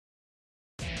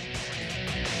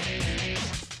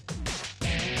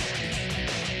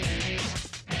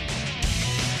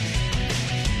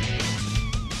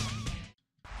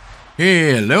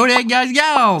Hello there guys and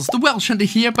gals, the Welsh Hunter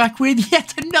here, back with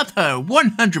yet another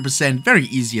 100% very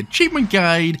easy achievement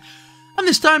guide, and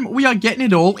this time we are getting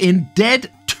it all in Dead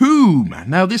Tomb.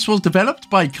 Now this was developed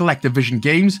by CollectorVision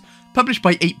Games, published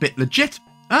by 8-Bit Legit,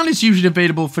 and is usually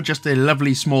available for just a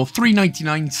lovely small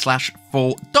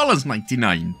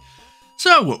 $3.99/$4.99.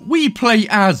 So we play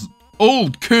as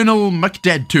old Colonel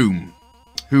McDeadtomb,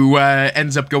 who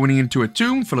ends up going into a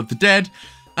tomb full of the dead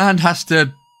and has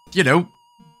to, you know,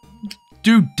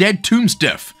 do Dead Tomb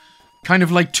stuff. Kind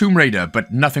of like Tomb Raider,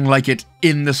 but nothing like it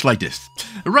in the slightest.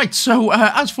 Right, so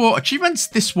as for achievements,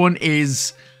 this one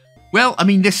is, well, I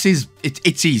mean,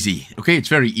 it's easy, okay? It's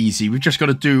very easy. We've just got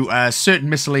to do certain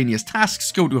miscellaneous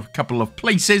tasks, go to a couple of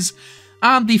places,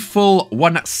 and the full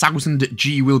 1000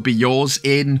 G will be yours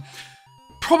in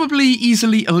probably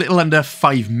easily a little under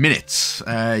 5 minutes.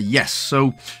 Yes,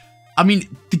 so, I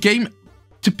mean, the game,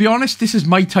 to be honest, this is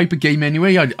my type of game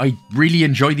anyway. I really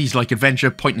enjoy these like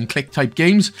adventure point-and-click type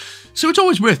games, so it's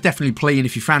always worth definitely playing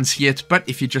if you fancy it. But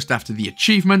if you're just after the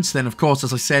achievements, then of course,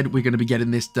 as I said, we're going to be getting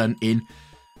this done in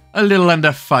a little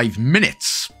under 5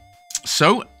 minutes.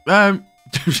 So, yeah,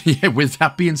 with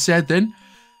that being said then,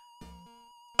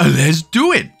 let's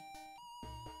do it!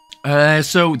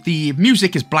 So the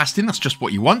music is blasting, that's just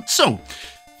what you want. So,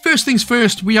 first things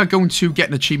first, we are going to get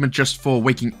an achievement just for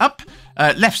waking up.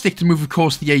 Left stick to move, of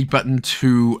course, the A button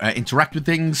to interact with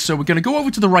things. So we're going to go over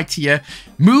to the right here,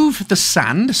 move the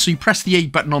sand. So you press the A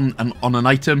button on an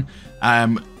item,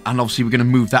 and obviously we're going to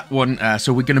move that one.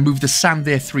 So we're going to move the sand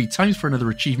there 3 times for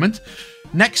another achievement.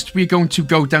 Next, we're going to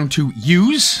go down to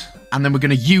use, and then we're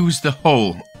going to use the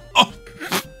hole. Oh,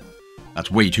 that's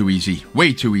way too easy,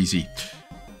 way too easy.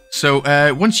 So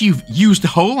once you've used the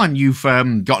hole and you've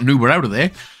got an Uber out of there,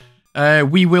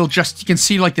 we will just, you can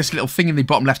see like this little thing in the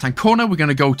bottom left hand corner. We're going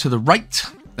to go to the right.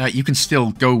 You can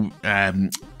still go,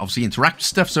 obviously interact with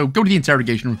stuff. So go to the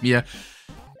interrogation room here,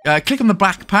 click on the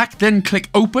backpack, then click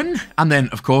open, and then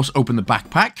of course open the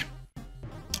backpack.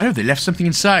 Oh, they left something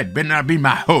inside. Better not be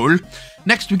my hole.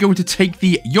 Next, we're going to take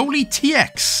the Yoli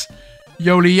TX.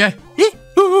 Yoli,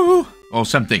 or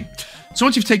something. So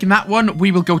once you've taken that one,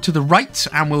 we will go to the right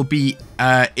and we'll be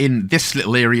in this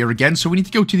little area again. So we need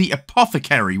to go to the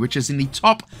apothecary, which is in the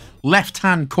top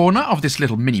left-hand corner of this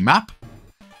little mini-map.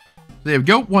 There we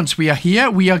go. Once we are here,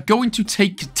 we are going to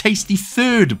taste the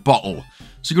 3rd bottle.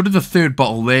 So go to the 3rd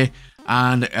bottle there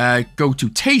and go to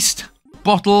taste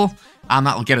bottle, and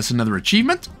that'll get us another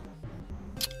achievement.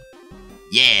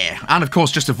 Yeah, and of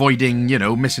course just avoiding, you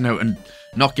know, missing out and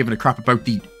not giving a crap about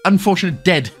the unfortunate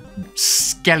dead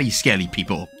skelly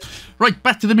people. Right,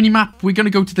 back to the mini-map. We're going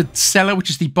to go to the cellar, which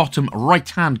is the bottom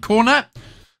right-hand corner.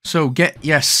 So get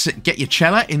your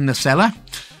cellar in the cellar.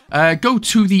 Go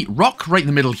to the rock right in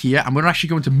the middle here, and we're actually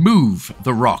going to move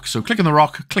the rock. So click on the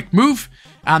rock, click move,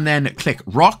 and then click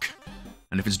rock.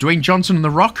 And if it's Dwayne Johnson and the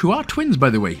Rock, who are twins, by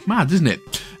the way. Mad, isn't it?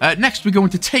 Next, we're going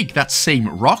to take that same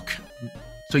rock.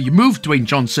 So you move Dwayne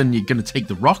Johnson, you're going to take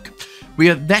the rock. We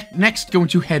are next going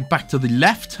to head back to the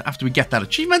left after we get that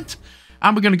achievement.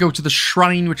 And we're going to go to the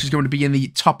shrine, which is going to be in the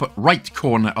top right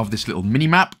corner of this little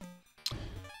mini-map.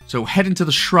 So head into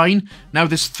the shrine. Now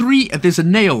there's a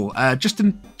nail just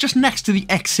next to the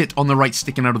exit on the right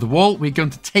sticking out of the wall. We're going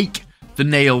to take the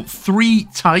nail 3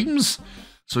 times.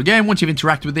 So again, once you've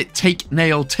interacted with it, take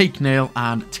nail,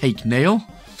 and take nail.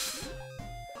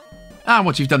 And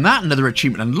once you've done that, another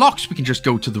achievement unlocks. We can just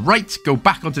go to the right, go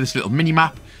back onto this little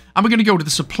mini-map. And we're going to go to the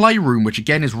supply room, which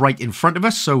again is right in front of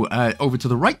us. So over to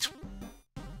the right.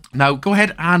 Now go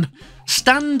ahead and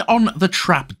stand on the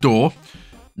trap door.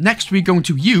 Next we're going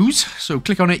to use, so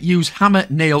click on it, use hammer,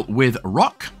 nail with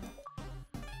rock.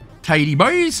 Tidy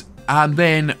boys. And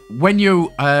then when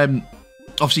you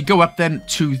obviously go up then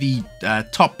to the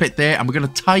top pit there, and we're going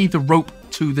to tie the rope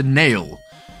to the nail.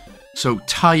 So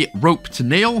tie rope to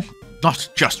nail, not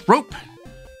just rope.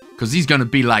 Because he's going to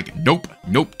be like, nope,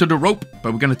 nope to the rope.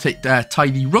 But we're going to tie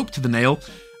the rope to the nail.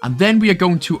 And then we are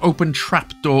going to open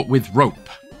trapdoor with rope.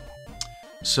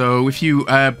 So if you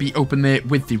be open there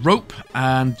with the rope,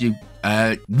 and you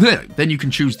then you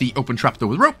can choose the open trapdoor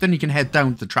with rope. Then you can head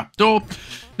down to the trapdoor.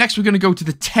 Next we're going to go to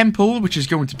the temple, which is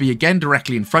going to be again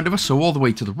directly in front of us. So all the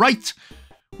way to the right.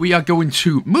 We are going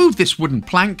to move this wooden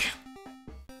plank.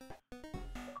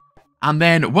 And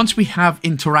then once we have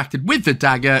interacted with the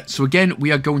dagger, so again,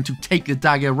 we are going to take the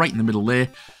dagger right in the middle there.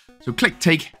 So click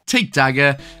take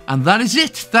dagger, and that is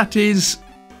it. That is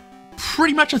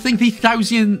pretty much, I think, the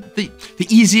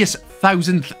easiest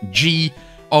 1000th G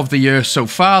of the year so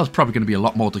far. There's probably going to be a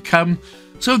lot more to come.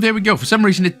 So there we go. For some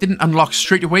reason, it didn't unlock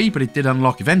straight away, but it did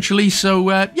unlock eventually. So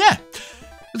yeah,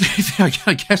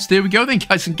 I guess there we go then,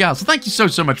 guys and gals. So thank you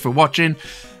so much for watching.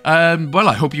 Well,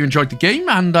 I hope you enjoyed the game,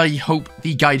 and I hope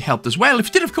the guide helped as well. If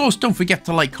you did, of course, don't forget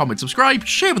to like, comment, subscribe,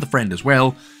 share with a friend as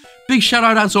well. Big shout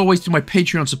out, as always, to my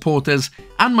Patreon supporters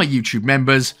and my YouTube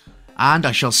members. And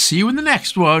I shall see you in the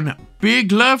next one.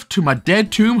 Big love to my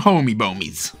Dead Tomb homie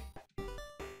bomies.